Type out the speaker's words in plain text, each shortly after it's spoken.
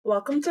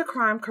Welcome to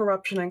Crime,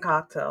 Corruption, and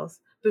Cocktails,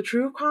 the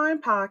true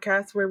crime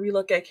podcast where we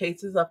look at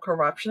cases of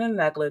corruption and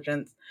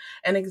negligence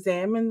and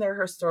examine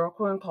their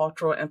historical and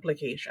cultural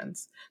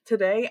implications.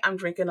 Today, I'm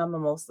drinking a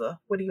mimosa.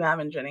 What are you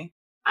having, Jenny?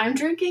 I'm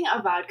drinking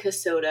a vodka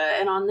soda,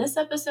 and on this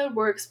episode,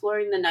 we're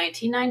exploring the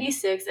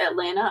 1996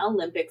 Atlanta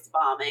Olympics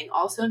bombing,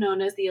 also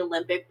known as the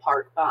Olympic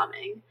Park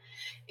bombing.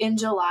 In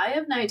July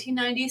of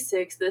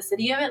 1996, the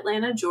city of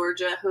Atlanta,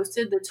 Georgia,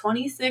 hosted the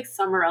 26th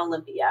Summer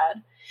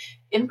Olympiad.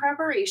 In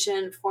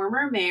preparation,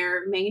 former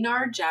Mayor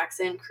Maynard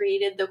Jackson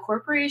created the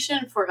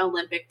Corporation for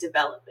Olympic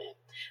Development,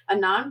 a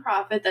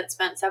nonprofit that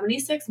spent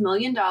 $76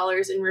 million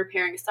in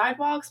repairing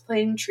sidewalks,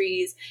 planting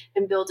trees,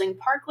 and building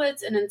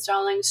parklets and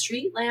installing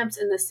street lamps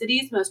in the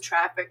city's most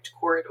trafficked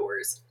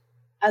corridors.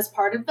 As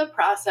part of the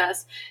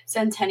process,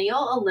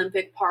 Centennial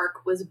Olympic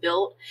Park was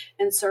built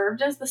and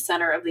served as the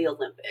center of the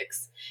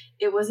Olympics.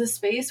 It was a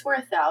space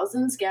where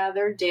thousands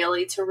gathered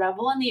daily to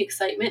revel in the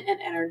excitement and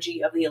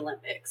energy of the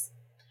Olympics.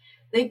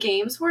 The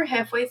games were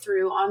halfway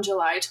through on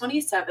July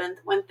 27th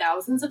when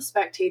thousands of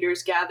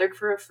spectators gathered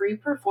for a free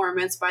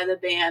performance by the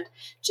band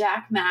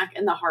Jack Mack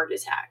and the Heart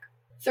Attack.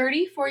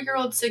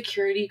 34-year-old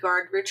security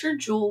guard Richard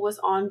Jewell was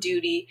on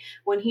duty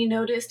when he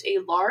noticed a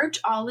large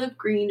olive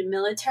green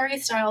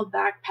military-style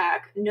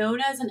backpack known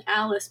as an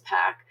Alice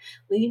pack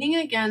leaning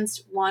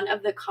against one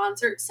of the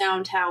concert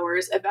sound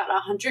towers about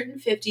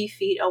 150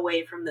 feet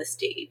away from the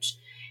stage.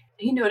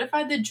 He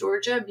notified the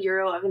Georgia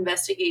Bureau of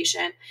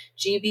Investigation,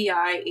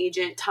 GBI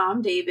agent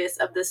Tom Davis,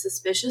 of the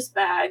suspicious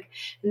bag,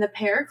 and the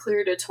pair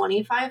cleared a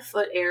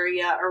 25-foot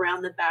area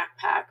around the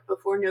backpack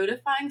before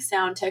notifying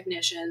sound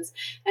technicians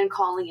and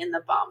calling in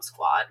the bomb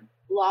squad.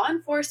 Law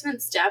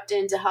enforcement stepped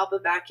in to help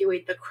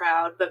evacuate the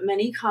crowd, but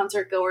many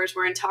concertgoers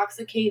were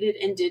intoxicated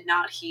and did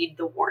not heed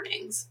the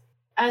warnings.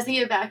 As the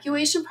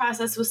evacuation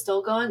process was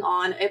still going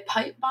on, a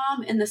pipe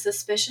bomb in the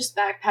suspicious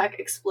backpack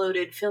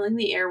exploded, filling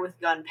the air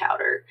with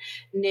gunpowder.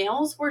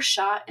 Nails were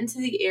shot into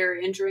the air,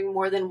 injuring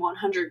more than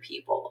 100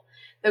 people.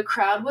 The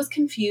crowd was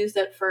confused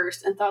at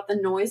first and thought the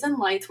noise and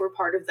lights were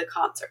part of the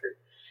concert.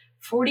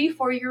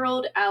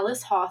 44-year-old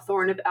Alice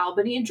Hawthorne of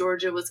Albany,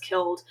 Georgia, was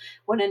killed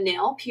when a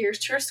nail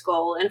pierced her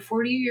skull, and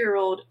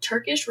 40-year-old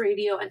Turkish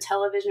Radio and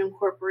Television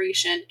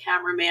Corporation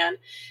cameraman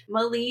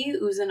Melih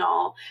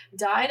Uzunal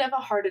died of a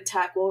heart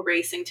attack while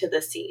racing to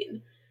the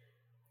scene.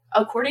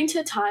 According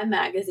to Time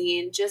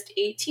magazine, just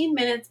 18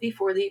 minutes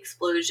before the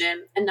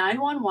explosion, a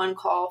 911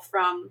 call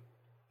from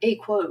a,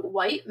 quote,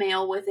 white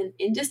male with an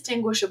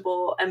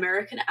indistinguishable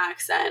American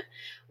accent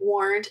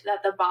warned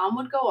that the bomb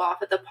would go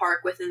off at the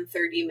park within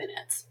 30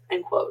 minutes,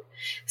 end quote.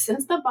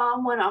 Since the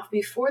bomb went off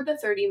before the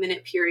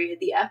 30-minute period,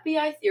 the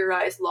FBI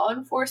theorized law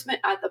enforcement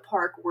at the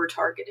park were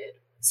targeted.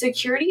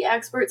 Security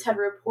experts had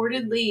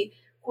reportedly,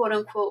 quote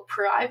unquote,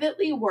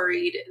 privately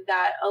worried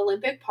that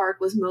Olympic Park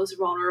was most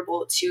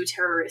vulnerable to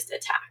terrorist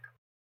attack.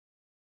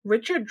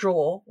 Richard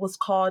Jewell was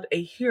called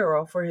a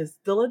hero for his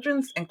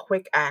diligence and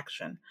quick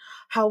action.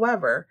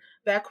 However,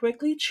 that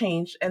quickly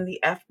changed and the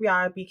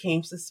FBI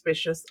became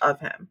suspicious of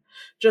him.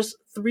 Just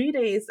 3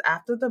 days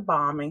after the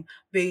bombing,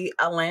 the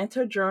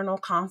Atlanta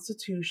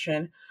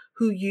Journal-Constitution,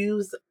 who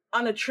used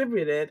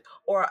unattributed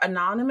or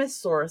anonymous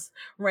source,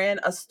 ran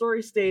a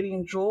story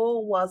stating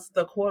Jewell was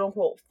the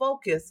quote-unquote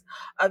focus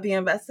of the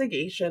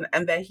investigation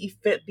and that he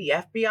fit the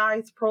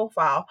FBI's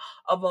profile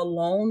of a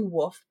lone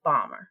wolf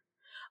bomber.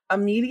 A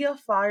media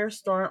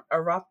firestorm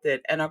erupted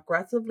and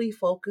aggressively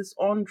focused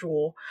on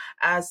Jewell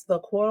as the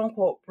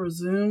quote-unquote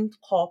presumed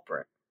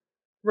culprit.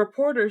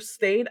 Reporters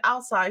stayed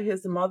outside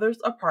his mother's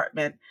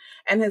apartment,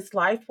 and his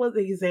life was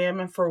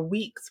examined for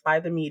weeks by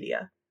the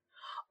media.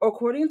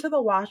 According to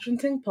the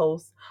Washington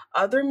Post,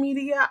 other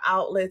media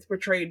outlets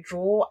portrayed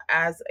Jewell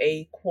as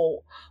a,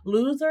 quote,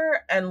 loser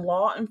and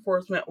law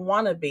enforcement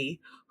wannabe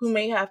who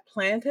may have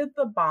planted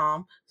the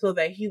bomb so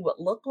that he would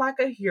look like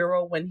a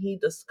hero when he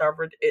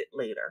discovered it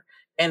later,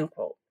 end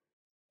quote.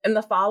 In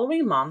the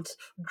following months,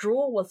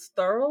 Jewell was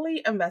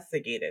thoroughly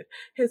investigated.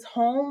 His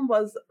home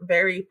was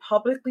very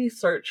publicly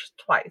searched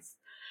twice.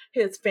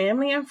 His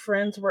family and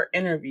friends were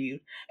interviewed,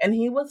 and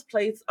he was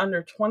placed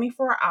under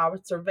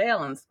 24-hour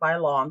surveillance by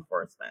law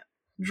enforcement.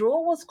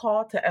 Jewell was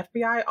called to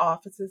FBI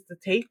offices to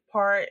take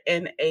part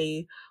in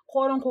a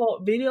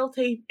quote-unquote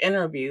videotape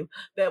interview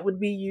that would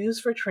be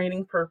used for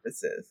training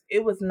purposes.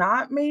 It was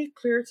not made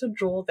clear to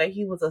Jewell that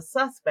he was a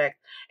suspect,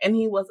 and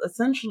he was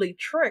essentially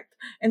tricked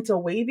into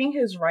waiving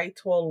his right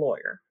to a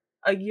lawyer.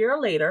 A year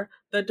later,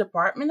 the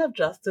Department of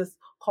Justice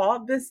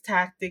called this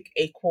tactic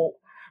a, quote,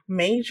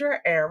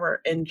 major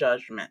error in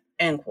judgment,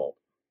 end quote.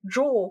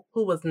 Jewell,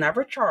 who was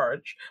never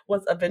charged,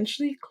 was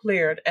eventually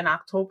cleared in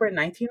October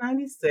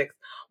 1996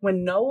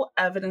 when no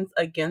evidence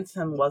against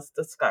him was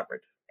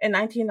discovered. In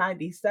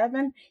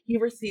 1997, he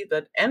received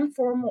an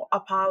informal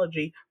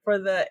apology for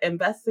the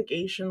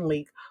investigation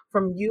leak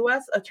from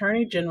U.S.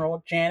 Attorney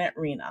General Janet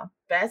Reno.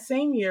 That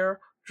same year,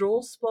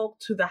 Jewell spoke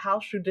to the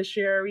House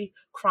Judiciary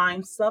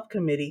Crime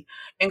Subcommittee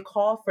and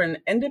called for an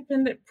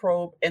independent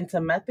probe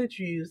into methods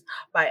used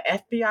by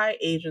FBI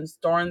agents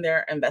during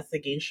their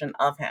investigation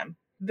of him.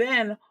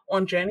 Then,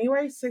 on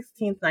January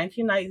 16,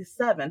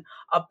 1997,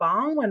 a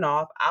bomb went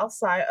off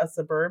outside a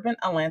suburban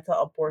Atlanta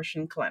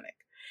abortion clinic.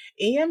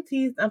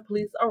 EMTs and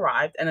police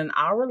arrived, and an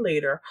hour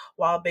later,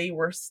 while they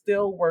were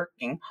still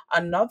working,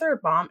 another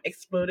bomb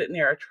exploded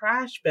near a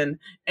trash bin,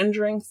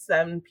 injuring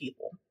 7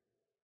 people.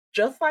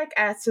 Just like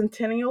at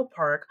Centennial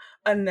Park,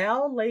 a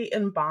nail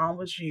laden bomb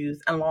was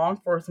used and law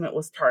enforcement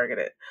was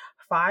targeted.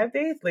 5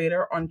 days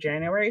later, on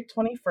January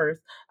 21st,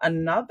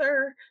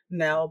 another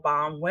nail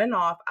bomb went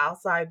off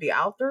outside the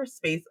outdoor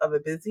space of a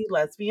busy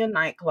lesbian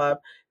nightclub,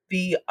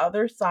 the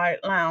Other Side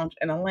Lounge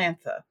in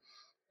Atlanta.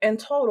 In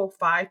total,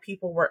 5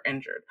 people were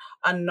injured.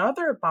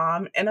 Another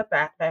bomb in a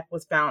backpack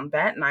was found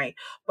that night,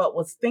 but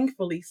was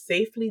thankfully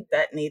safely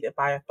detonated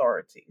by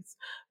authorities.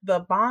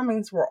 The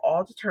bombings were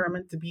all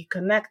determined to be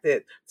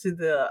connected to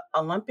the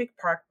Olympic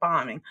Park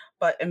bombing,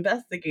 but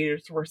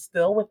investigators were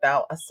still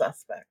without a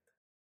suspect.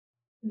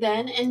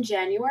 Then, in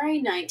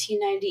January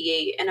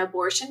 1998, an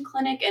abortion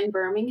clinic in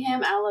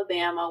Birmingham,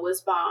 Alabama was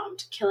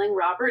bombed, killing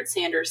Robert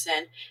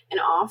Sanderson, an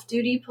off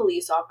duty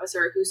police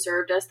officer who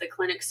served as the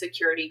clinic's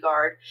security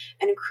guard,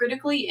 and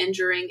critically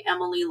injuring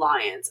Emily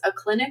Lyons, a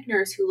clinic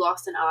nurse who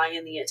lost an eye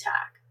in the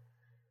attack.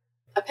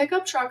 A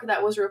pickup truck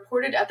that was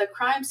reported at the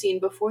crime scene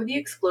before the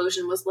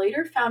explosion was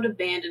later found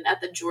abandoned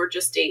at the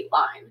Georgia state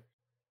line.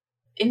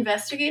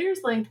 Investigators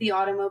linked the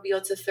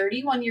automobile to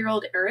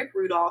 31-year-old Eric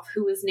Rudolph,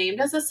 who was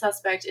named as a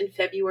suspect in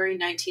February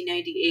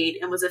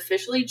 1998 and was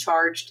officially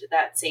charged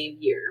that same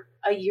year.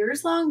 A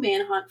years-long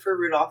manhunt for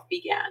Rudolph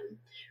began.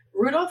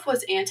 Rudolph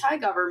was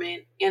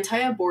anti-government,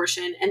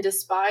 anti-abortion, and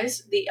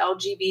despised the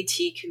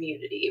LGBT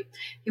community.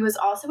 He was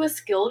also a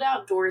skilled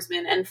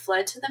outdoorsman and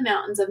fled to the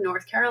mountains of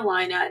North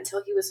Carolina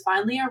until he was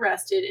finally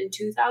arrested in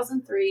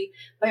 2003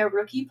 by a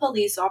rookie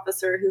police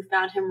officer who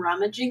found him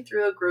rummaging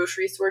through a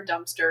grocery store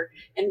dumpster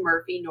in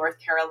Murphy, North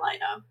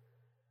Carolina.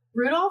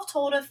 Rudolph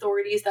told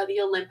authorities that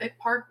the Olympic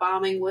Park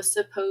bombing was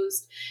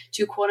supposed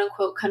to,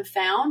 quote-unquote,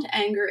 confound,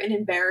 anger, and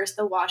embarrass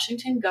the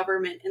Washington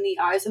government in the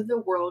eyes of the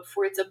world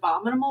for its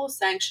abominable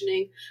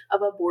sanctioning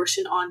of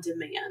abortion on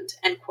demand,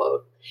 end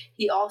quote.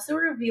 He also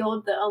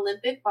revealed the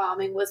Olympic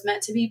bombing was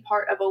meant to be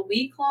part of a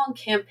week-long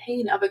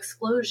campaign of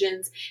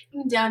explosions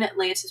down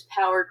Atlanta's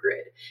power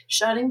grid,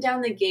 shutting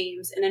down the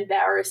games and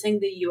embarrassing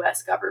the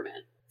U.S.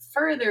 government.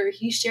 Further,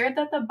 he shared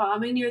that the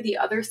bombing near the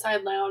Other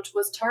Side Lounge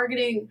was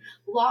targeting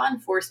law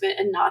enforcement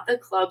and not the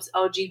club's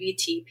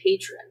LGBT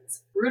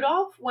patrons.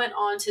 Rudolph went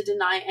on to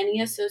deny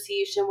any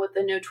association with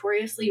the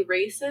notoriously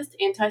racist,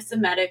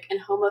 anti-Semitic,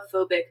 and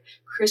homophobic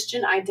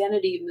Christian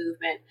identity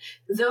movement,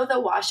 though the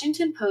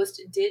Washington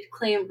Post did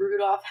claim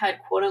Rudolph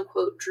had,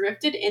 quote-unquote,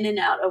 drifted in and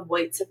out of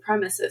white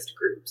supremacist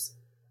groups.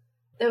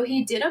 Though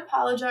he did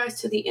apologize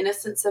to the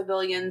innocent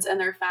civilians and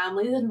their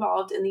families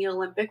involved in the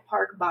Olympic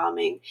Park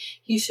bombing,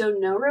 he showed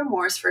no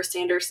remorse for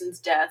Sanderson's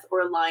death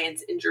or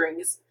Lyons'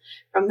 injuries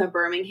from the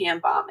Birmingham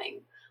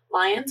bombing.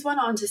 Lyons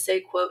went on to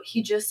say, quote,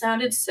 "He just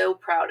sounded so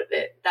proud of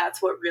it.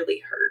 That's what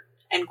really hurt,"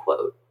 end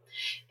quote.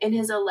 In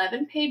his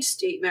 11-page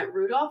statement,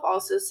 Rudolph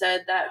also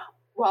said that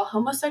while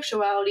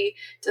homosexuality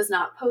does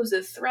not pose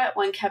a threat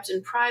when kept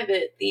in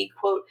private, the,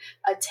 quote,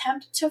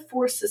 attempt to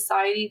force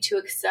society to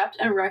accept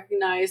and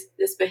recognize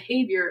this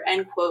behavior,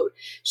 end quote,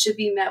 should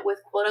be met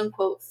with, quote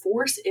unquote,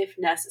 force if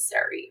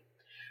necessary.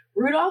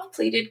 Rudolph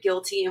pleaded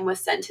guilty and was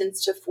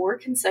sentenced to 4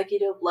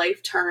 consecutive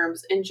life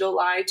terms in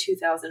July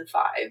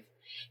 2005.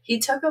 He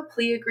took a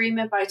plea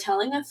agreement by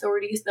telling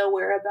authorities the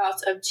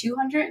whereabouts of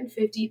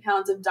 250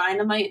 pounds of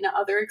dynamite and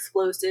other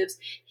explosives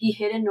he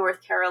hid in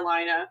North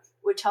Carolina,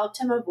 which helped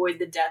him avoid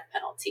the death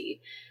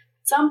penalty.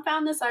 Some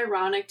found this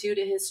ironic due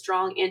to his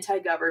strong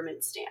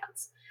anti-government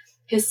stance.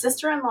 His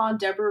sister-in-law,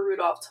 Deborah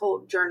Rudolph,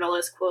 told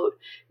journalists, quote,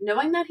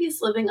 "Knowing that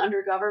he's living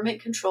under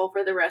government control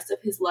for the rest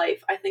of his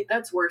life, I think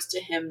that's worse to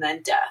him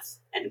than death,"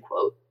 end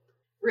quote.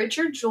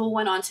 Richard Jewell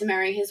went on to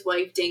marry his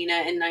wife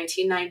Dana in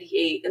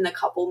 1998, and the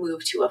couple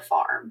moved to a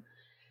farm.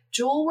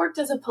 Jewell worked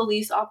as a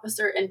police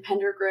officer in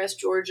Pendergrass,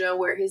 Georgia,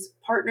 where his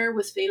partner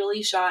was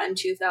fatally shot in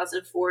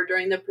 2004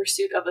 during the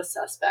pursuit of a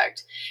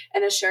suspect,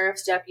 and a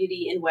sheriff's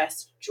deputy in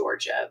West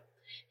Georgia.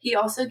 He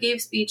also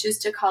gave speeches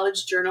to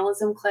college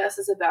journalism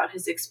classes about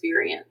his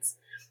experience.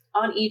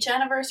 On each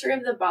anniversary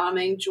of the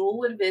bombing, Jewell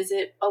would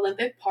visit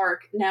Olympic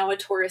Park, now a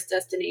tourist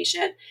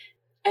destination,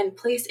 and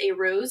place a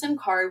rose and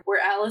card where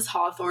Alice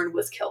Hawthorne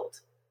was killed.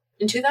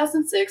 In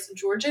 2006,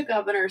 Georgia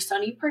Governor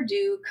Sonny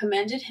Perdue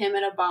commended him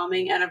at a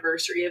bombing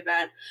anniversary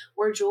event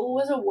where Jewell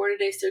was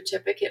awarded a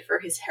certificate for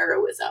his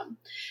heroism.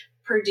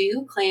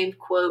 Perdue claimed,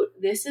 quote,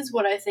 "This is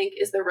what I think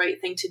is the right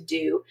thing to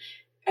do,"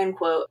 end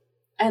quote,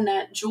 and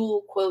that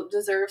Jewell, quote,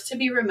 "deserves to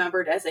be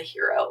remembered as a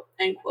hero,"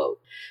 end quote.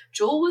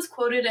 Jewell was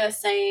quoted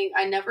as saying,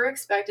 "I never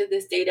expected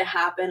this day to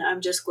happen.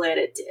 I'm just glad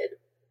it did."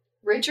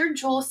 Richard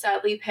Jewell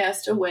sadly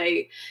passed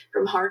away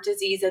from heart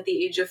disease at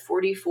the age of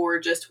 44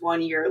 just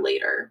 1 year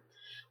later.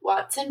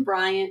 Watson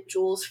Bryant,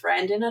 Jewell's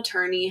friend and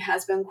attorney,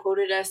 has been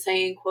quoted as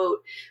saying,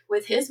 quote,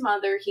 "With his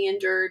mother, he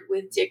endured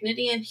with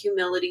dignity and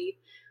humility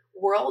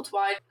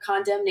worldwide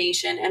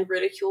condemnation and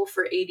ridicule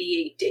for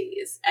 88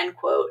 days, end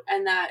quote,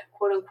 and that,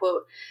 quote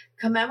unquote,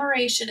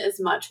 commemoration is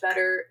much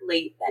better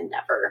late than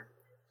never.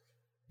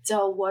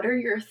 Del, what are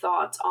your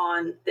thoughts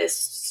on this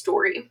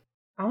story?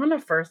 I want to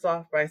first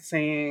off by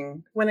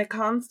saying when it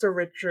comes to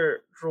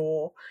Richard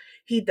Jewell,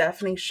 he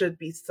definitely should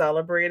be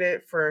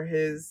celebrated for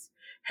his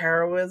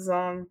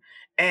heroism,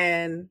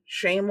 and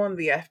shame on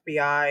the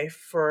FBI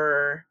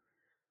for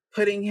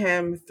putting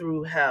him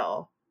through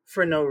hell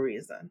for no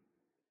reason.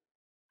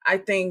 I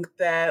think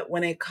that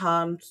when it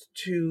comes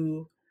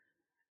to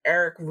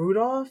Eric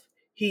Rudolph,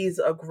 he's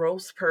a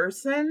gross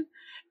person.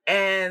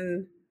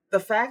 And the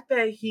fact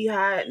that he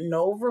had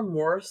no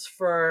remorse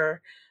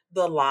for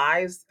the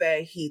lives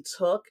that he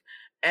took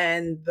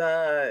and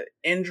the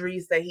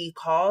injuries that he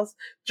caused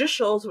just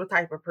shows what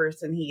type of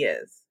person he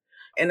is.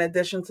 In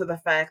addition to the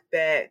fact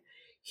that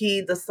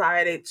he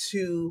decided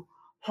to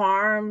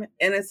harm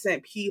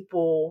innocent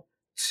people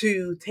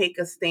to take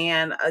a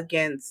stand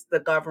against the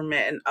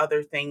government and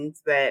other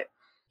things that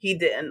he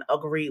didn't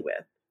agree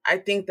with. I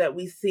think that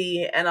we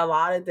see in a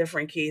lot of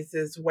different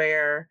cases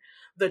where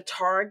the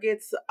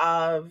targets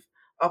of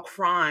a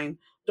crime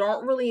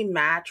don't really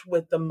match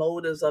with the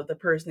motives of the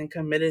person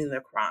committing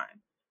the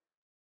crime.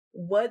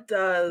 What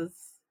does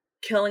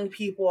killing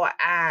people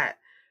at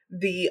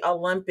the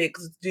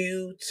Olympics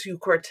do to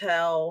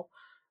curtail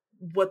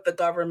what the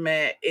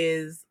government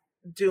is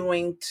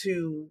doing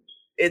to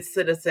its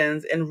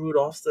citizens, in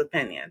Rudolph's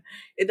opinion?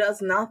 It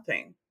does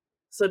nothing.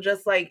 So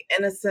just like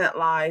innocent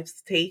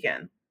lives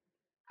taken,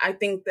 I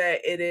think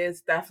that it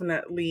is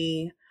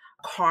definitely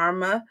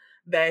karma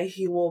that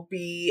he will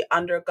be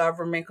under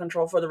government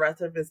control for the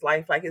rest of his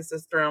life, like his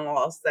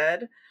sister-in-law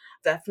said.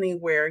 Definitely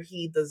where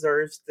he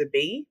deserves to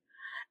be.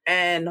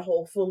 And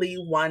hopefully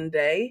one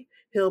day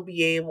he'll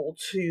be able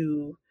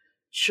to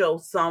show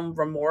some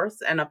remorse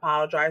and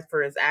apologize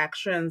for his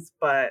actions,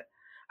 but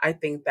I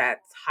think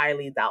that's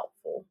highly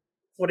doubtful.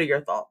 What are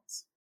your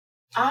thoughts?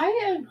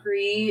 I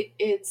agree.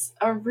 It's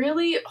a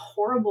really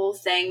horrible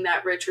thing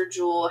that Richard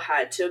Jewell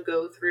had to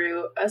go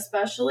through,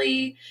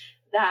 especially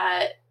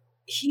that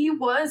he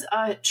was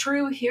a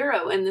true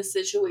hero in this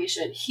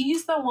situation.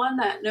 He's the one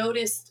that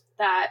noticed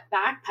that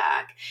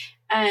backpack.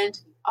 And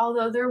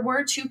although there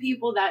were 2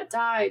 people that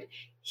died,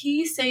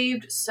 he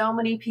saved so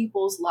many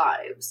people's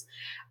lives.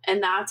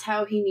 And that's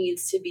how he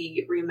needs to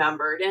be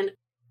remembered. And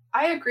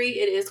I agree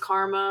it is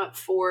karma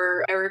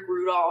for Eric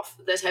Rudolph,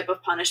 the type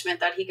of punishment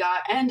that he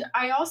got. And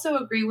I also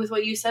agree with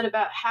what you said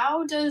about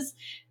how does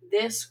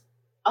this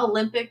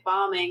Olympic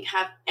bombing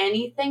have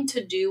anything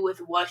to do with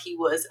what he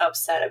was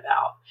upset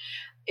about?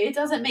 It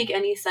doesn't make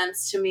any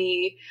sense to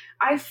me.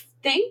 I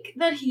think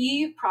that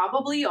he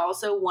probably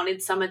also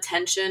wanted some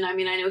attention. I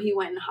mean, I know he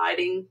went in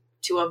hiding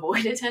to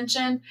avoid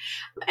attention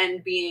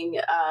and being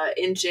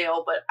in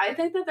jail, but I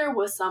think that there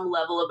was some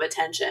level of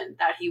attention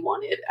that he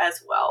wanted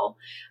as well.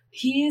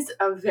 He's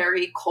a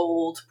very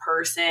cold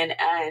person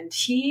and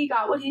he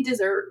got what he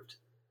deserved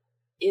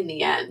in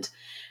the end.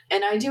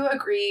 And I do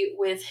agree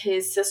with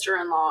his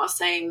sister-in-law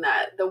saying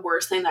that the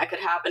worst thing that could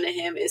happen to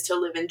him is to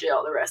live in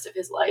jail the rest of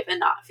his life and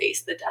not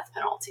face the death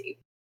penalty.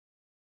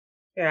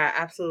 Yeah,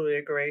 I absolutely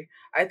agree.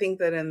 I think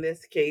that in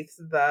this case,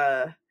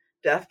 the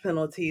death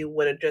penalty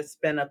would have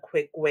just been a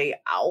quick way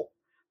out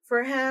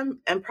for him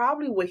and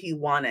probably what he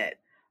wanted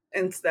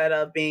instead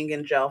of being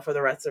in jail for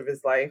the rest of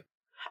his life.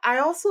 I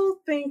also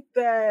think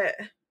that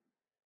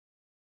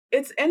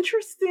it's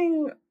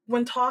interesting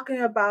when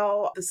talking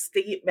about the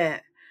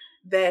statement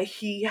that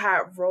he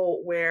had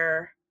wrote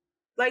where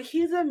like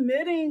he's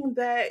admitting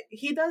that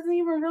he doesn't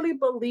even really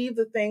believe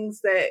the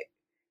things that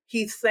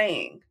he's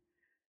saying.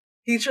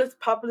 He's just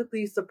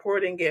publicly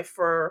supporting it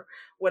for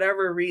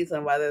whatever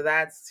reason, whether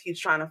that's he's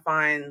trying to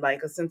find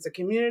like a sense of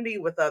community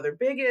with other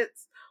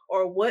bigots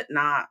or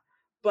whatnot.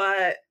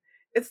 But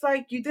it's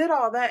like you did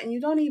all that and you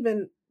don't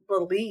even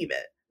believe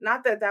it.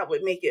 Not that that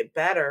would make it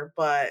better,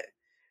 but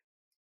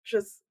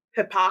just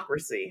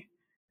hypocrisy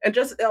and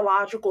just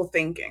illogical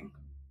thinking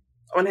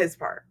on his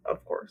part,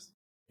 of course.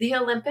 The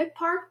Olympic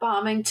Park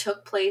bombing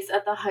took place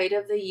at the height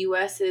of the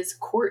U.S.'s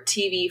court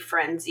TV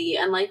frenzy,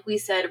 and like we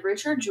said,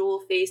 Richard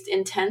Jewell faced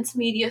intense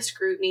media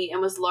scrutiny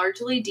and was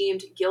largely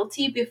deemed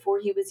guilty before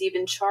he was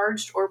even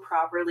charged or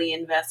properly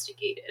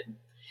investigated.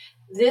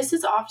 This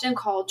is often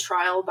called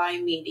trial by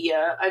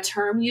media, a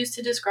term used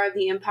to describe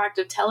the impact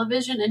of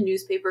television and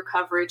newspaper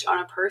coverage on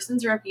a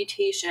person's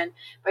reputation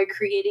by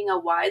creating a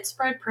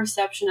widespread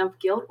perception of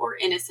guilt or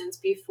innocence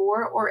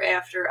before or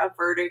after a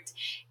verdict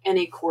in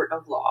a court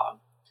of law.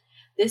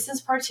 This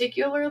is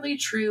particularly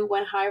true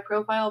when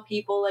high-profile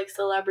people like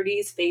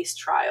celebrities face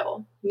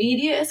trial.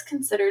 Media is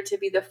considered to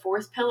be the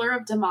 4th pillar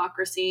of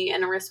democracy,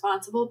 and a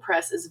responsible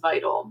press is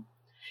vital.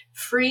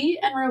 Free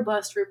and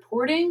robust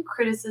reporting,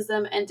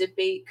 criticism, and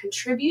debate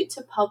contribute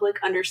to public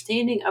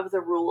understanding of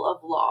the rule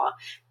of law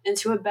and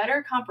to a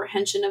better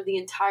comprehension of the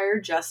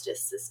entire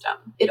justice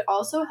system. It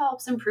also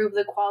helps improve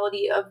the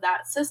quality of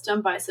that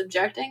system by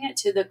subjecting it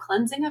to the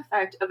cleansing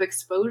effect of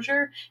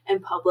exposure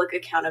and public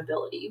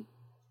accountability.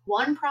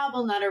 One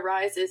problem that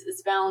arises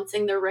is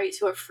balancing the right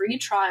to a free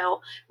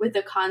trial with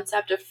the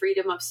concept of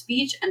freedom of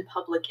speech and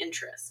public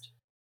interest.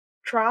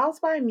 Trials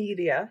by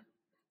media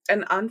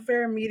and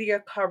unfair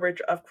media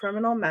coverage of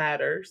criminal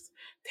matters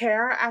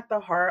tear at the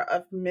heart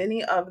of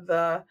many of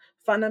the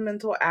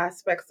fundamental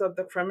aspects of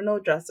the criminal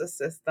justice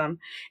system,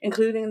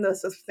 including the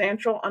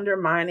substantial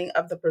undermining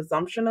of the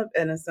presumption of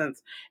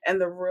innocence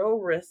and the real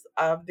risk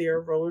of the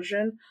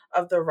erosion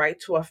of the right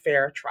to a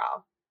fair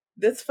trial.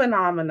 This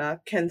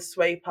phenomena can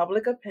sway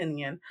public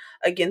opinion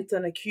against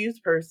an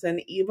accused person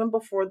even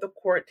before the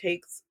court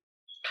takes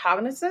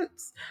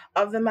cognizance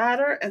of the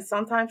matter and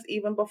sometimes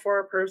even before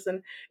a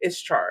person is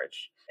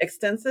charged.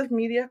 Extensive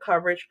media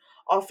coverage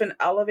often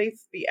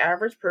elevates the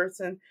average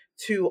person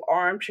to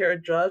armchair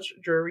judge,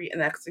 jury,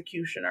 and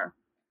executioner.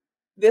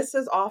 This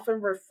is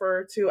often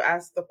referred to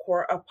as the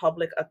court of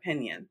public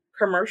opinion.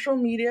 Commercial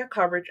media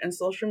coverage and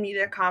social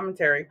media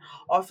commentary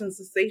often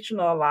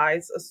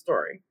sensationalize a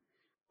story.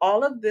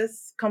 All of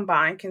this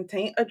combined can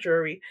taint a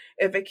jury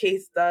if a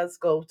case does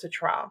go to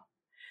trial.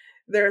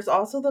 There is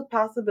also the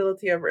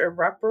possibility of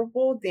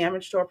irreparable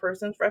damage to a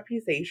person's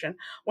reputation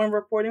when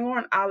reporting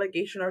on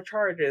allegation or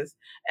charges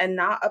and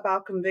not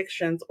about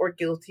convictions or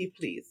guilty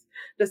pleas.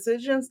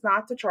 Decisions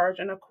not to charge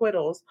and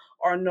acquittals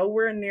are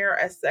nowhere near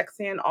as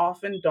sexy and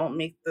often don't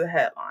make the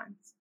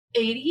headlines.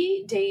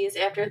 88 days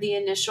after the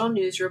initial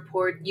news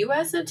report,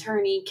 U.S.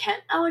 Attorney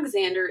Kent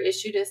Alexander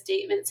issued a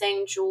statement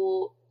saying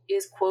Jewell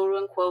is quote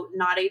unquote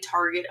not a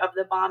target of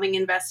the bombing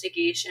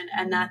investigation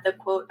and that the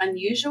quote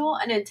unusual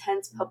and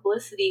intense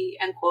publicity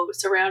end quote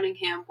surrounding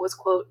him was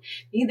quote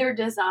neither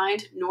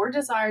designed nor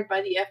desired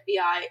by the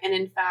FBI and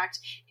in fact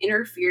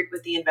interfered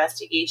with the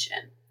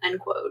investigation end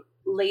quote.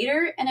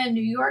 Later, in a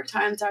New York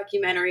Times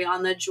documentary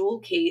on the Jewell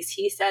case,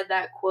 he said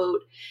that, quote,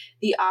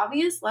 the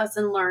obvious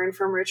lesson learned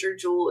from Richard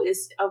Jewell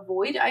is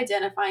avoid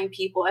identifying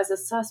people as a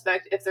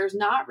suspect if there's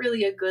not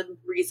really a good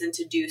reason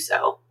to do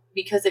so,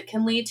 because it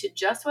can lead to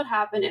just what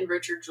happened in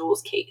Richard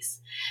Jewell's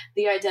case,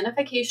 the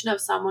identification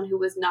of someone who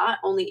was not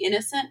only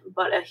innocent,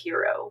 but a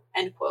hero,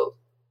 end quote.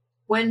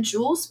 When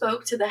Jewell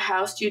spoke to the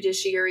House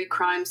Judiciary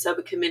Crime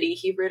Subcommittee,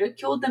 he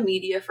ridiculed the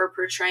media for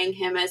portraying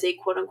him as a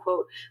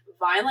quote-unquote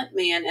violent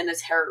man and a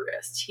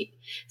terrorist,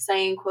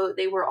 saying, quote,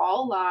 they were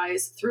all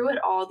lies. Through it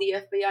all, the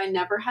FBI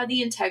never had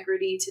the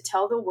integrity to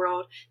tell the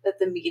world that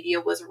the media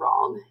was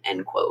wrong,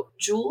 end quote.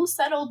 Jewell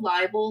settled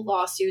libel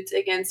lawsuits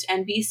against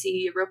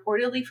NBC,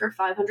 reportedly for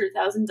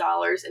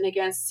 $500,000, and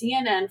against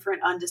CNN for an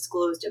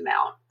undisclosed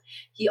amount.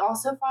 He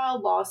also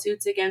filed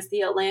lawsuits against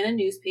the Atlanta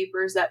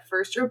newspapers that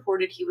first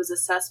reported he was a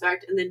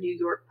suspect in the New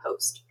York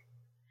Post.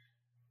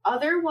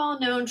 Other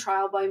well-known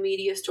trial by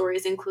media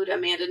stories include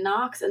Amanda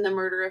Knox and the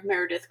murder of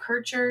Meredith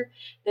Kercher,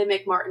 the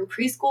McMartin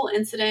preschool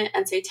incident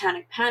and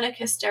satanic panic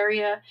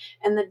hysteria,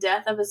 and the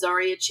death of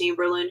Azaria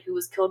Chamberlain, who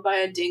was killed by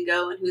a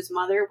dingo and whose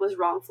mother was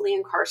wrongfully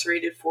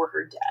incarcerated for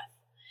her death.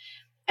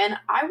 And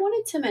I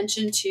wanted to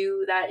mention,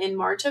 too, that in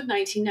March of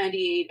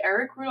 1998,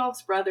 Eric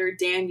Rudolph's brother,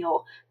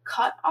 Daniel,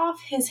 cut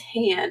off his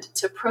hand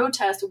to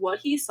protest what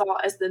he saw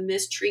as the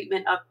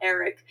mistreatment of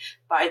Eric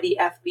by the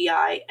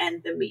FBI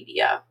and the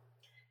media.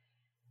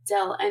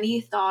 Del,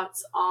 any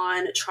thoughts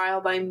on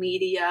trial by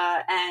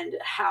media and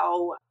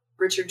how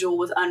Richard Jewell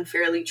was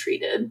unfairly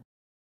treated?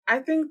 I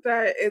think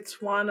that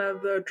it's one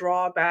of the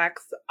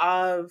drawbacks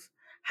of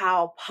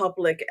how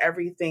public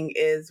everything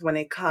is when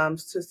it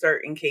comes to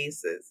certain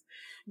cases.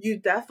 You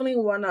definitely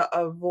want to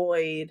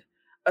avoid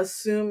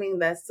assuming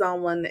that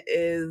someone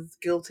is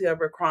guilty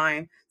of a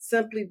crime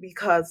simply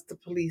because the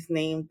police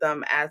named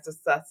them as a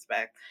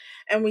suspect.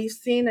 And we've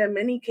seen in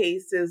many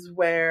cases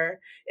where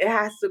it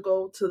has to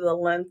go to the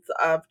length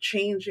of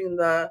changing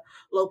the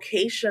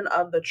location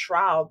of the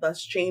trial,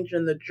 thus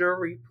changing the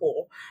jury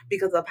pool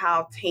because of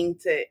how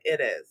tainted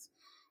it is.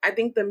 I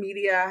think the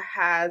media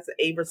has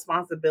a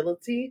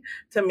responsibility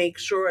to make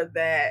sure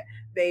that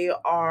they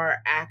are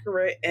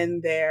accurate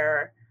in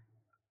their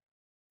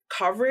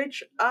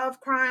coverage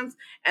of crimes.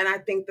 And I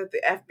think that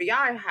the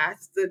FBI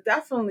has to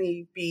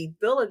definitely be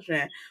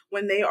diligent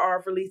when they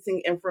are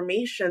releasing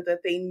information that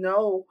they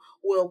know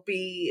will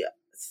be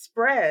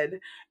spread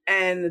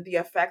and the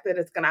effect that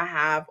it's going to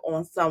have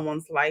on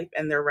someone's life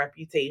and their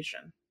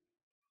reputation.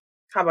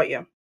 How about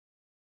you?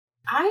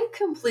 I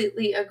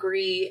completely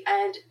agree.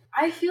 And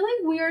I feel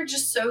like we are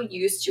just so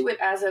used to it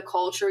as a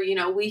culture. You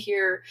know, we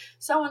hear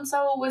so and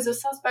so was a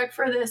suspect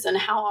for this, and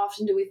how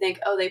often do we think,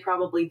 oh, they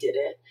probably did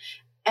it?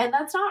 And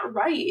that's not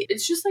right.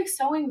 It's just like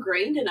so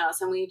ingrained in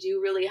us. And we do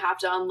really have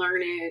to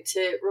unlearn it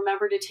to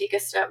remember to take a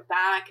step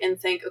back and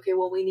think, okay,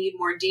 well, we need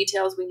more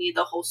details. We need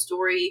the whole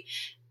story.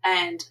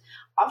 And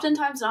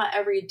oftentimes, not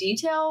every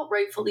detail,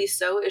 rightfully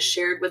so, is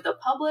shared with the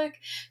public.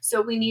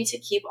 So we need to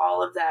keep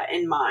all of that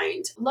in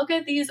mind. Look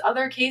at these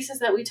other cases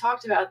that we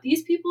talked about.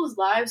 These people's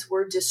lives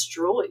were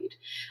destroyed.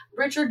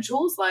 Richard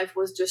Jewell's life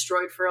was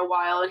destroyed for a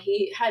while. And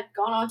he had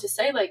gone on to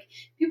say, like,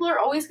 people are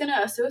always going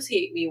to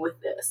associate me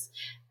with this.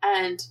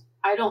 And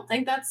I don't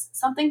think that's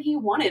something he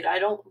wanted. I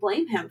don't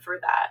blame him for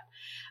that.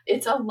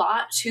 It's a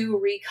lot to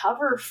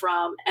recover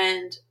from,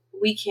 and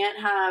we can't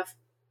have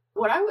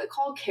what I would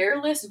call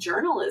careless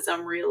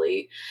journalism,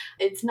 really.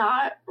 It's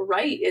not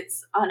right,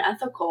 it's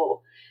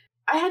unethical.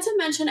 I had to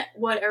mention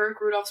what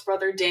Eric Rudolph's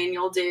brother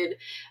Daniel did.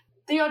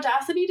 The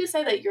audacity to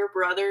say that your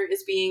brother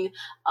is being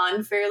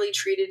unfairly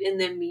treated in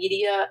the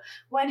media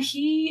when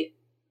he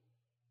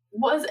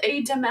was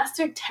a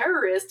domestic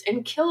terrorist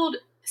and killed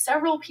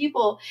several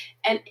people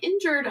and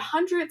injured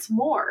hundreds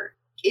more.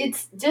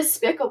 It's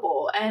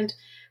despicable. And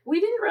we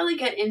didn't really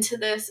get into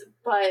this,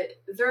 but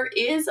there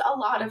is a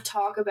lot of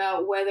talk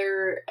about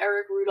whether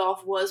Eric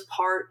Rudolph was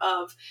part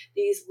of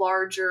these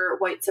larger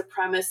white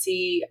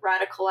supremacy,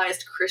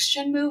 radicalized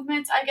Christian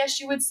movements, I guess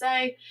you would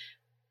say.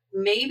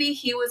 Maybe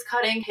he was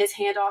cutting his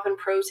hand off in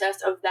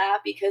protest of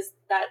that because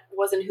that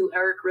wasn't who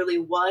Eric really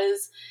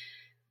was.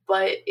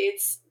 But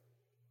it's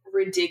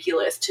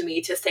ridiculous to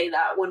me to say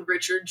that when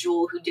Richard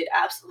Jewell, who did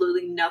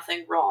absolutely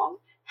nothing wrong,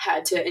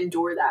 had to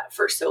endure that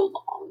for so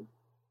long.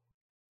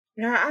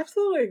 Yeah, I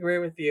absolutely agree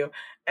with you.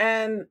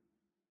 And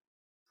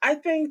I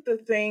think the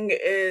thing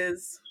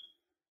is,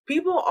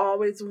 people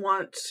always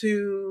want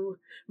to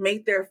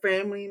make their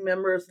family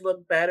members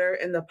look better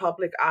in the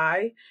public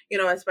eye,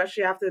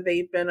 especially after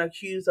they've been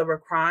accused of a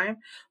crime.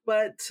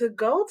 But to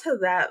go to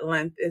that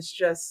length is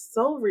just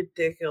so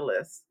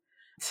ridiculous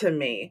to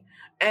me.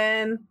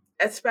 And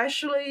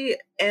especially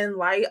in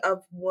light of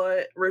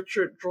what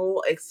Richard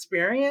Jewell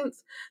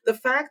experienced, the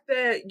fact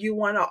that you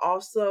want to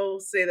also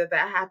say that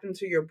that happened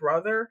to your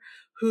brother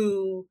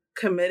who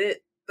committed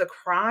the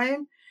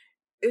crime,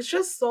 it's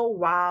just so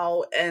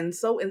wild and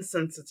so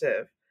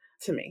insensitive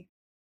to me.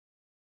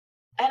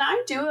 And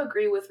I do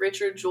agree with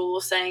Richard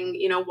Jewell saying,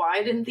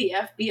 why didn't the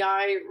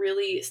FBI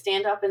really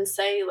stand up and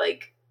say,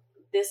 like,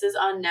 this is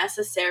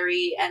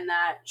unnecessary and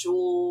that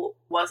Jewell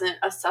wasn't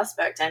a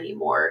suspect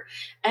anymore?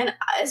 And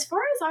as far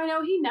as I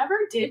know, he never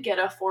did get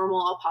a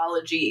formal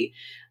apology.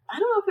 I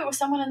don't know if it was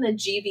someone in the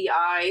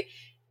GBI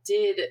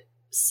did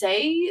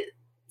say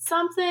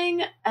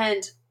something,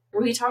 and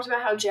we talked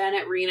about how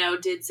Janet Reno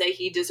did say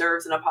he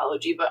deserves an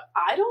apology, but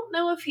I don't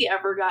know if he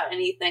ever got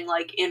anything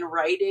like in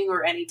writing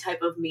or any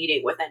type of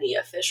meeting with any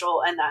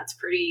official, and that's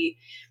pretty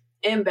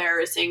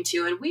embarrassing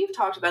too. And we've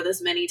talked about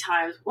this many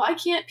times. Why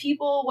can't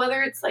people,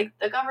 whether it's like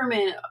the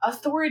government,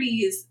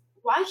 authorities,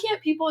 why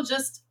can't people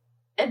just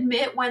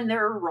admit when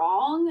they're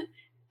wrong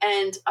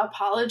and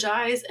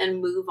apologize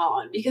and move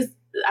on? Because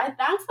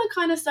that's the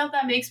kind of stuff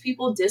that makes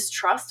people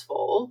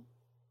distrustful.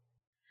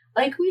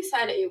 Like we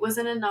said, it was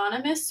an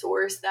anonymous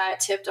source that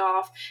tipped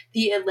off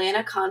the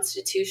Atlanta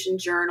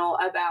Constitution-Journal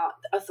about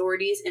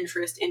authorities'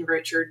 interest in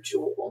Richard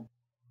Jewell.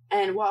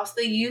 And whilst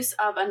the use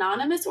of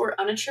anonymous or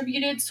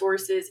unattributed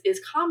sources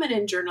is common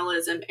in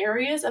journalism,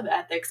 areas of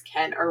ethics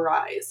can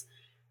arise.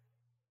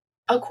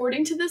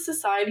 According to the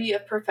Society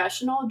of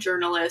Professional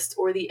Journalists,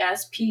 or the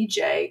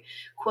SPJ,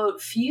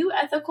 quote, few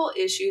ethical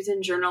issues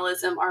in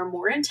journalism are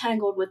more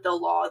entangled with the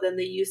law than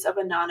the use of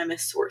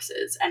anonymous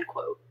sources, end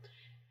quote.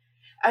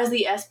 As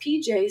the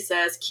SPJ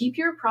says, keep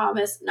your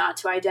promise not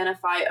to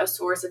identify a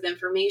source of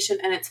information,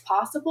 and it's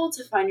possible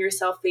to find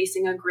yourself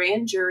facing a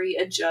grand jury,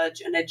 a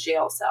judge, and a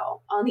jail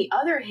cell. On the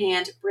other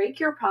hand, break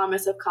your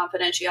promise of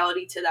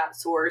confidentiality to that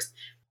source,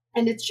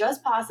 and it's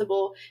just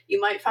possible you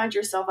might find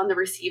yourself on the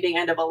receiving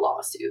end of a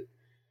lawsuit.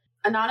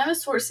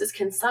 Anonymous sources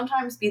can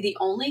sometimes be the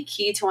only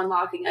key to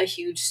unlocking a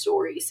huge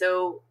story.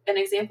 So an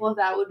example of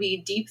that would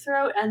be Deep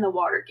Throat and the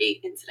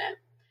Watergate incident.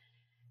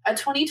 A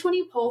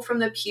 2020 poll from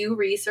the Pew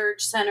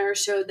Research Center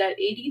showed that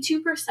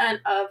 82%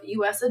 of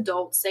U.S.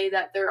 adults say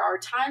that there are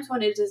times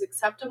when it is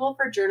acceptable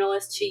for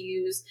journalists to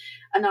use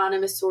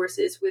anonymous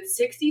sources, with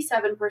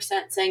 67%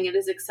 saying it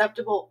is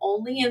acceptable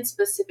only in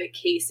specific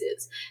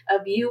cases,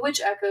 a view which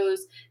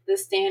echoes the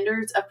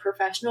standards of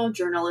professional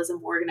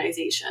journalism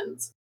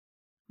organizations.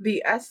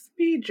 The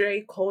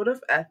SPJ Code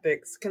of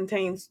Ethics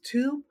contains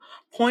 2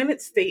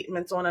 pointed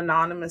statements on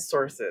anonymous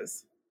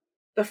sources.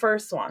 The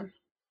first one: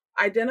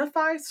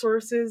 identify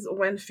sources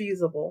when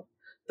feasible.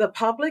 The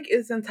public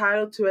is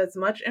entitled to as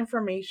much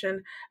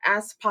information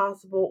as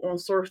possible on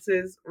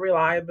sources'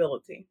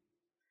 reliability.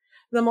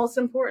 The most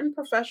important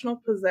professional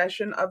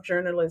possession of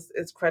journalists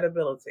is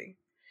credibility.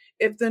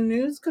 If the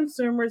news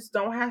consumers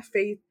don't have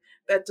faith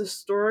that the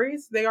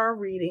stories they are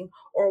reading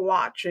or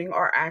watching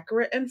are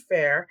accurate and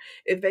fair,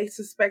 if they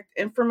suspect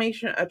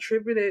information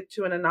attributed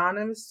to an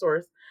anonymous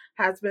source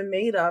has been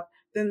made up,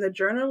 then the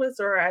journalists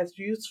are as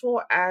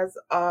useful as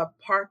a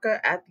parka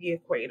at the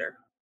equator.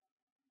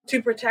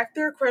 To protect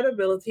their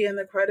credibility and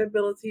the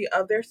credibility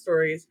of their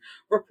stories,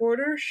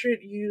 reporters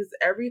should use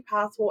every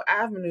possible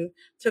avenue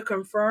to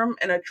confirm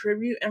and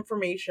attribute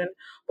information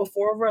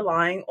before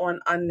relying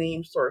on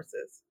unnamed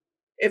sources.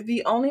 If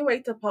the only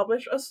way to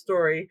publish a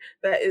story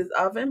that is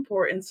of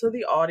importance to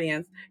the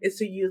audience is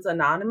to use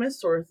anonymous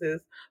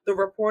sources, the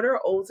reporter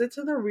owes it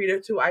to the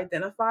reader to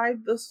identify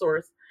the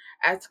source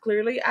as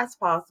clearly as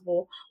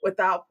possible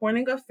without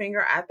pointing a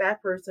finger at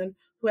that person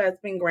who has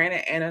been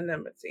granted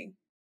anonymity.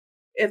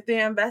 If the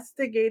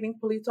investigating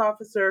police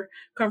officer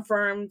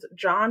confirms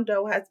John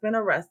Doe has been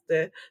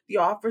arrested, the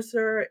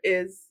officer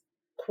is,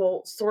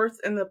 quote, source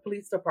in the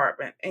police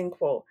department, end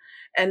quote,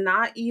 and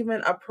not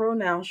even a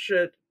pronoun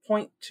should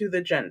point to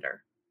the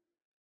gender.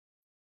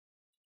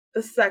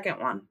 The second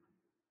one,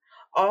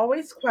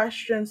 always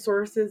question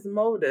sources'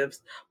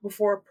 motives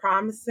before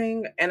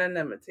promising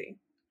anonymity.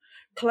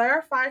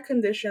 Clarify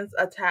conditions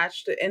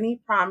attached to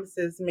any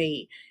promises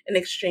made in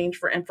exchange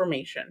for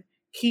information.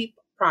 Keep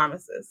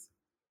promises.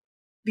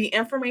 The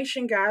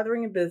information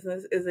gathering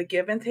business is a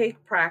give and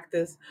take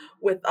practice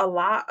with a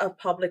lot of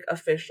public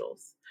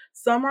officials.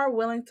 Some are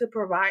willing to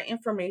provide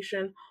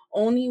information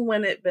only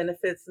when it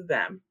benefits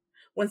them.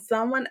 When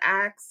someone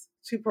asks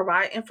to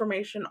provide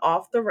information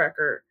off the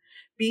record,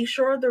 be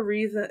sure the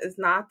reason is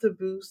not to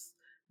boost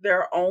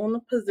their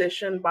own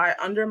position by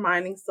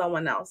undermining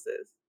someone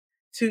else's,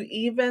 to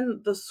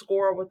even the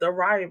score with a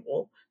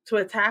rival, to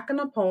attack an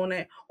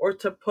opponent, or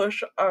to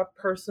push a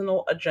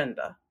personal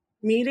agenda.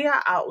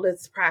 Media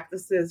outlets'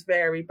 practices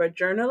vary, but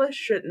journalists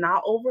should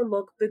not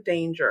overlook the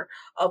danger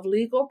of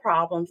legal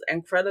problems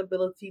and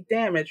credibility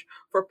damage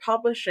for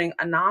publishing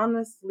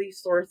anonymously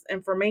sourced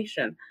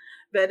information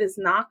that is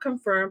not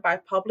confirmed by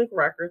public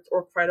records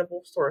or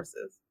credible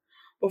sources.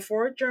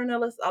 Before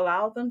journalists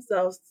allow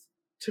themselves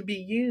to be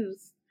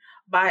used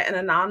by an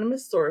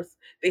anonymous source,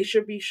 they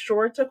should be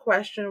sure to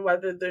question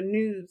whether the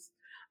news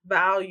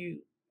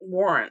value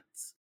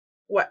warrants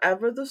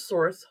whatever the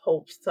source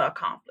hopes to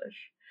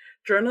accomplish.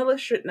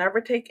 Journalists should never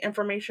take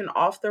information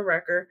off the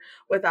record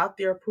without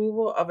the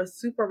approval of a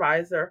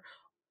supervisor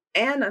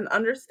and an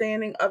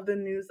understanding of the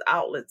news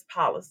outlet's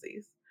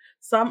policies.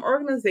 Some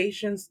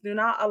organizations do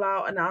not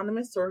allow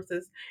anonymous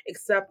sources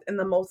except in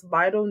the most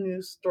vital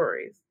news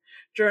stories.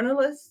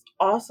 Journalists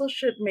also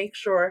should make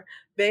sure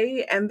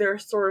they and their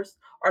source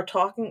are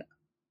talking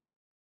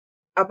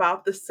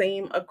about the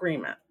same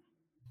agreement.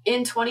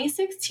 In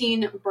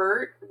 2016,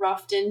 Burt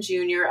Ruffin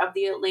Jr. of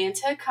the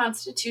Atlanta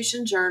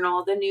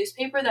Constitution-Journal, the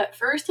newspaper that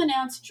first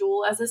announced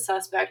Jewel as a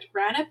suspect,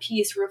 ran a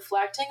piece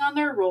reflecting on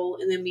their role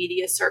in the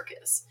media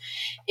circus.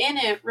 In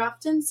it,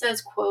 Ruffin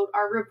says, quote,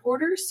 "Our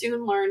reporters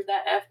soon learned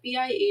that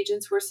FBI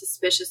agents were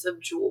suspicious of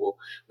Jewel.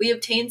 We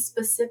obtained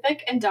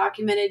specific and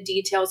documented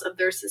details of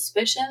their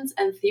suspicions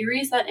and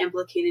theories that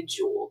implicated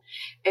Jewel.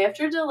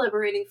 After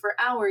deliberating for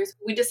hours,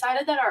 we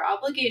decided that our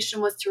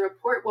obligation was to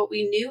report what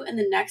we knew in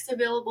the next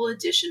available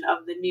edition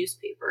of the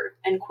newspaper,"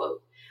 end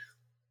quote.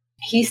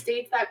 He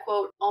states that,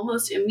 quote,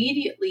 "Almost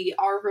immediately,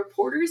 our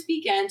reporters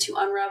began to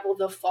unravel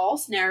the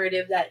false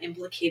narrative that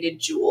implicated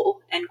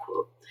Jewel," end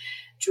quote.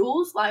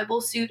 Jewel's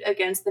libel suit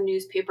against the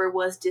newspaper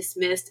was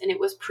dismissed, and it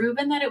was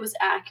proven that it was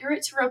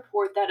accurate to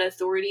report that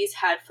authorities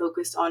had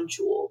focused on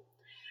Jewel.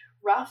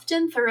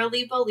 Ruffin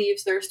thoroughly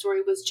believes their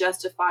story was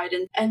justified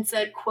and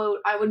said, quote,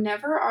 "I would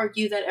never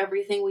argue that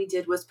everything we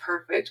did was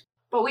perfect.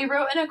 But we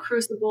wrote in a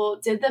crucible,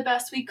 did the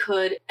best we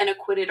could, and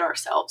acquitted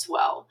ourselves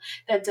well.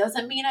 That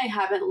doesn't mean I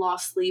haven't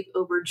lost sleep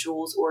over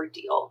Jewel's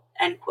ordeal,"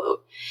 end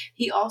quote.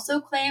 He also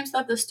claims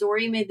that the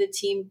story made the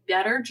team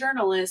better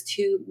journalists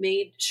who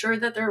made sure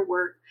that their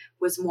work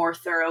was more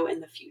thorough in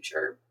the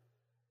future.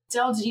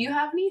 Del, do you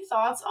have any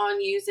thoughts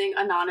on using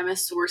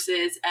anonymous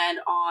sources and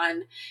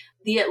on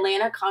the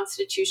Atlanta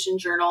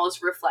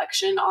Constitution-Journal's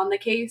reflection on the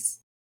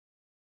case?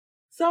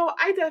 So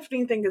I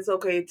definitely think it's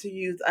okay to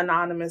use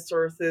anonymous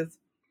sources.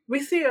 We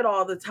see it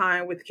all the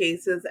time with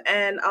cases,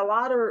 and a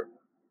lot of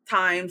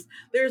times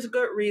there's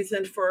good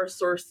reason for a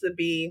source to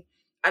be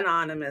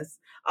anonymous.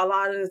 A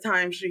lot of the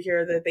times you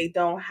hear that they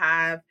don't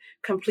have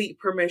complete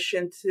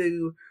permission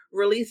to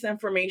release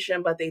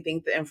information, but they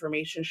think the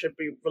information should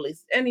be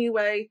released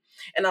anyway.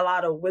 In a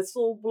lot of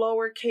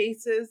whistleblower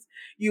cases,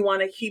 you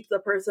want to keep the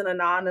person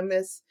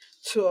anonymous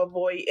to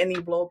avoid any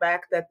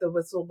blowback that the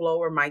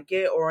whistleblower might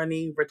get or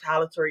any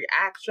retaliatory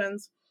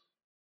actions.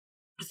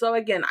 So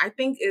again, I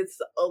think it's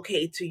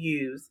okay to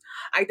use.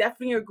 I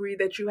definitely agree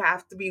that you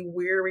have to be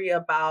wary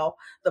about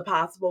the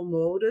possible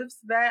motives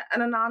that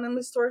an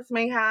anonymous source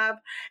may have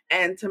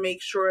and to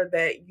make sure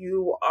that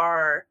you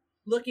are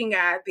looking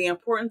at the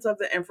importance of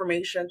the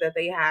information that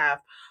they have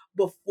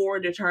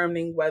before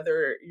determining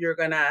whether you're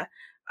going to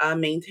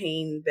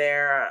maintain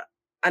their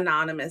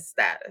anonymous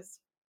status.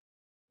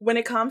 When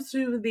it comes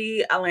to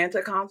the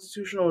Atlanta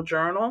Constitutional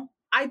Journal,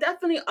 I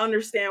definitely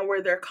understand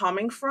where they're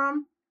coming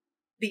from.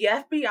 The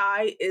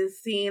FBI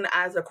is seen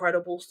as a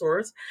credible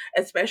source,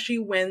 especially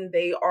when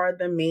they are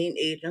the main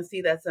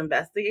agency that's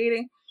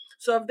investigating.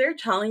 So if they're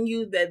telling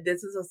you that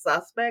this is a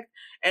suspect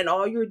and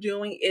all you're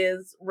doing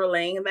is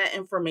relaying that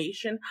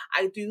information,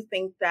 I do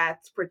think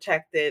that's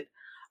protected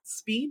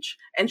speech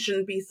and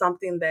shouldn't be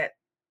something that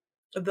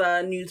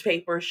the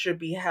newspaper should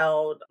be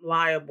held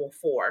liable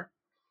for,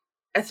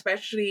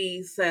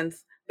 especially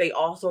since they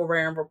also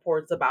ran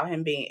reports about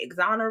him being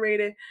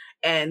exonerated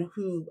and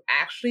who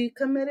actually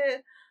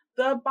committed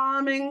the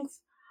bombings.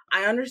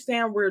 I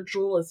understand where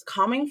Jewel is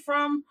coming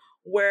from,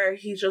 where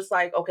he's just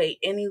like, okay,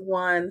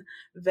 anyone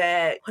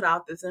that put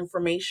out this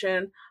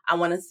information, I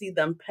want to see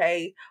them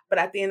pay. But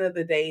at the end of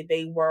the day,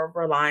 they were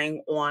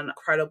relying on a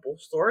credible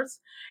source.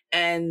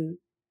 And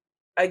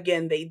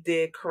again, they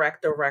did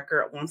correct the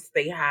record once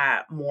they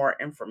had more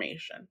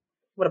information.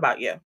 What about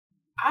you?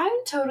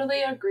 I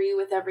totally agree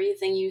with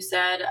everything you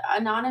said.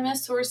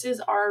 Anonymous sources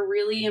are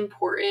really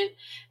important,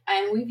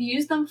 And we've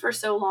used them for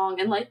so long.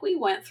 And like we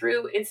went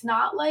through, it's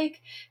not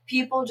like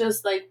people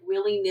just like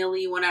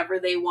willy-nilly whenever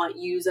they want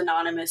use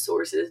anonymous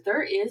sources.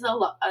 There is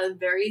a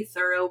very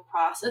thorough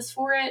process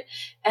for it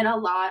and a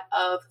lot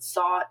of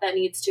thought that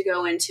needs to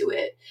go into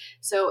it.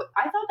 So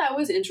I thought that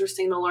was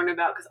interesting to learn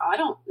about because I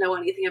don't know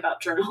anything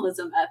about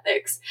journalism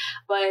ethics,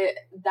 but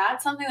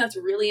that's something that's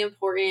really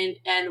important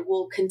and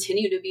will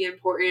continue to be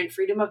important.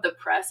 Freedom of the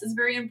press is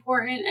very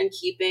important, and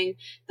keeping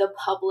the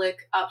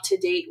public up to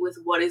date with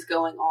what is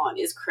going on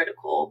is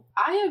critical.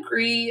 I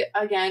agree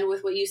again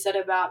with what you said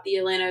about the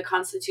Atlanta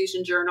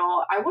Constitution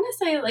Journal. I want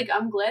to say, like,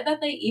 I'm glad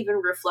that they even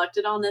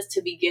reflected on this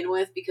to begin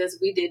with, because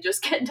we did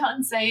just get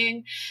done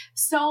saying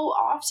so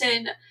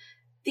often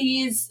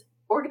these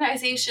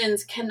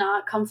organizations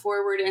cannot come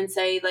forward and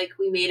say, like,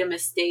 we made a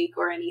mistake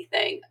or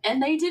anything.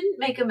 And they didn't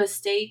make a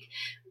mistake,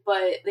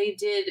 but they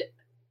did.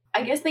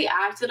 I guess they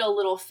acted a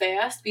little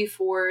fast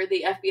before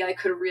the FBI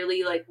could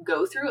really like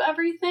go through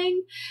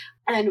everything.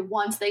 And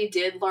once they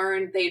did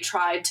learn, they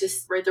tried to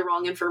spread the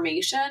wrong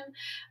information,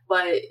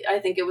 but I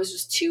think it was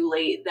just too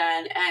late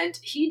then. And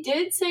he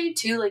did say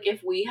too, like,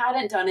 if we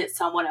hadn't done it,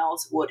 someone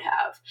else would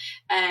have.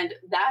 And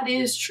that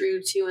is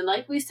true too. And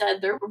like we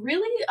said, there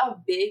really a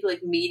big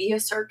like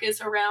media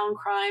circus around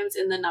crimes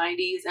in the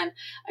 90s. And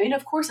I mean,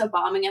 of course, a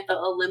bombing at the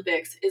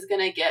Olympics is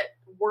going to get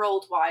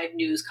worldwide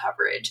news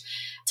coverage.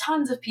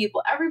 Tons of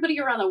people, everybody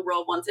around the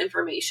world wants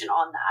information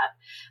on that.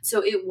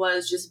 So it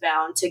was just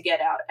bound to get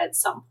out at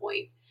some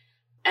point.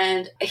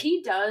 And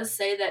he does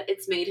say that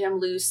it's made him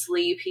lose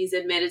sleep. He's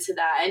admitted to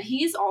that. And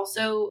he's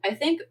also, I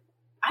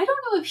don't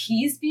know if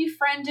he's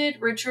befriended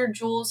Richard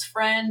Jewell's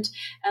friend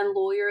and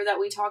lawyer that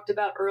we talked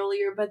about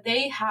earlier, but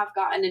they have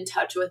gotten in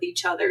touch with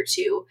each other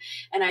too.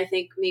 And I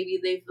think maybe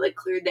they've like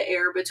cleared the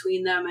air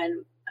between them,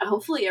 and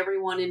hopefully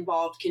everyone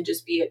involved can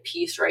just be at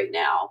peace right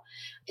now.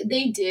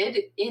 They did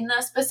in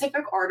the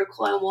specific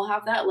article, and we'll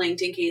have that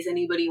linked in case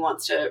anybody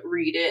wants to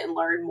read it and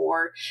learn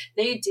more.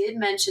 They did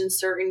mention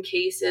certain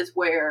cases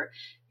where,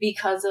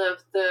 because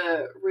of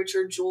the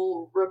Richard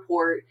Jewell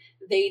report,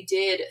 they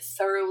did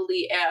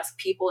thoroughly ask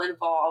people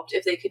involved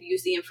if they could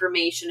use the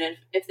information and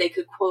if they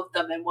could quote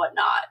them and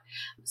whatnot.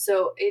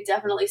 So it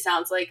definitely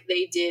sounds like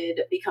they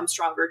did become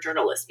stronger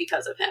journalists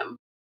because of him.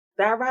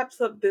 That wraps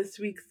up this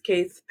week's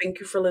case. Thank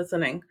you for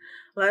listening.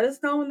 Let us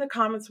know in the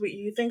comments what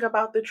you think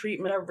about the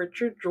treatment of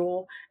Richard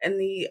Jewell and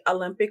the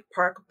Olympic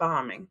Park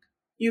bombing.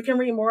 You can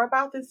read more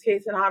about this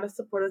case and how to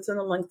support us in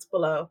the links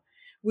below.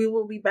 We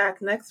will be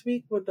back next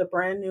week with a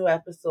brand new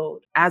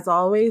episode. As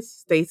always,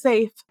 stay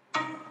safe.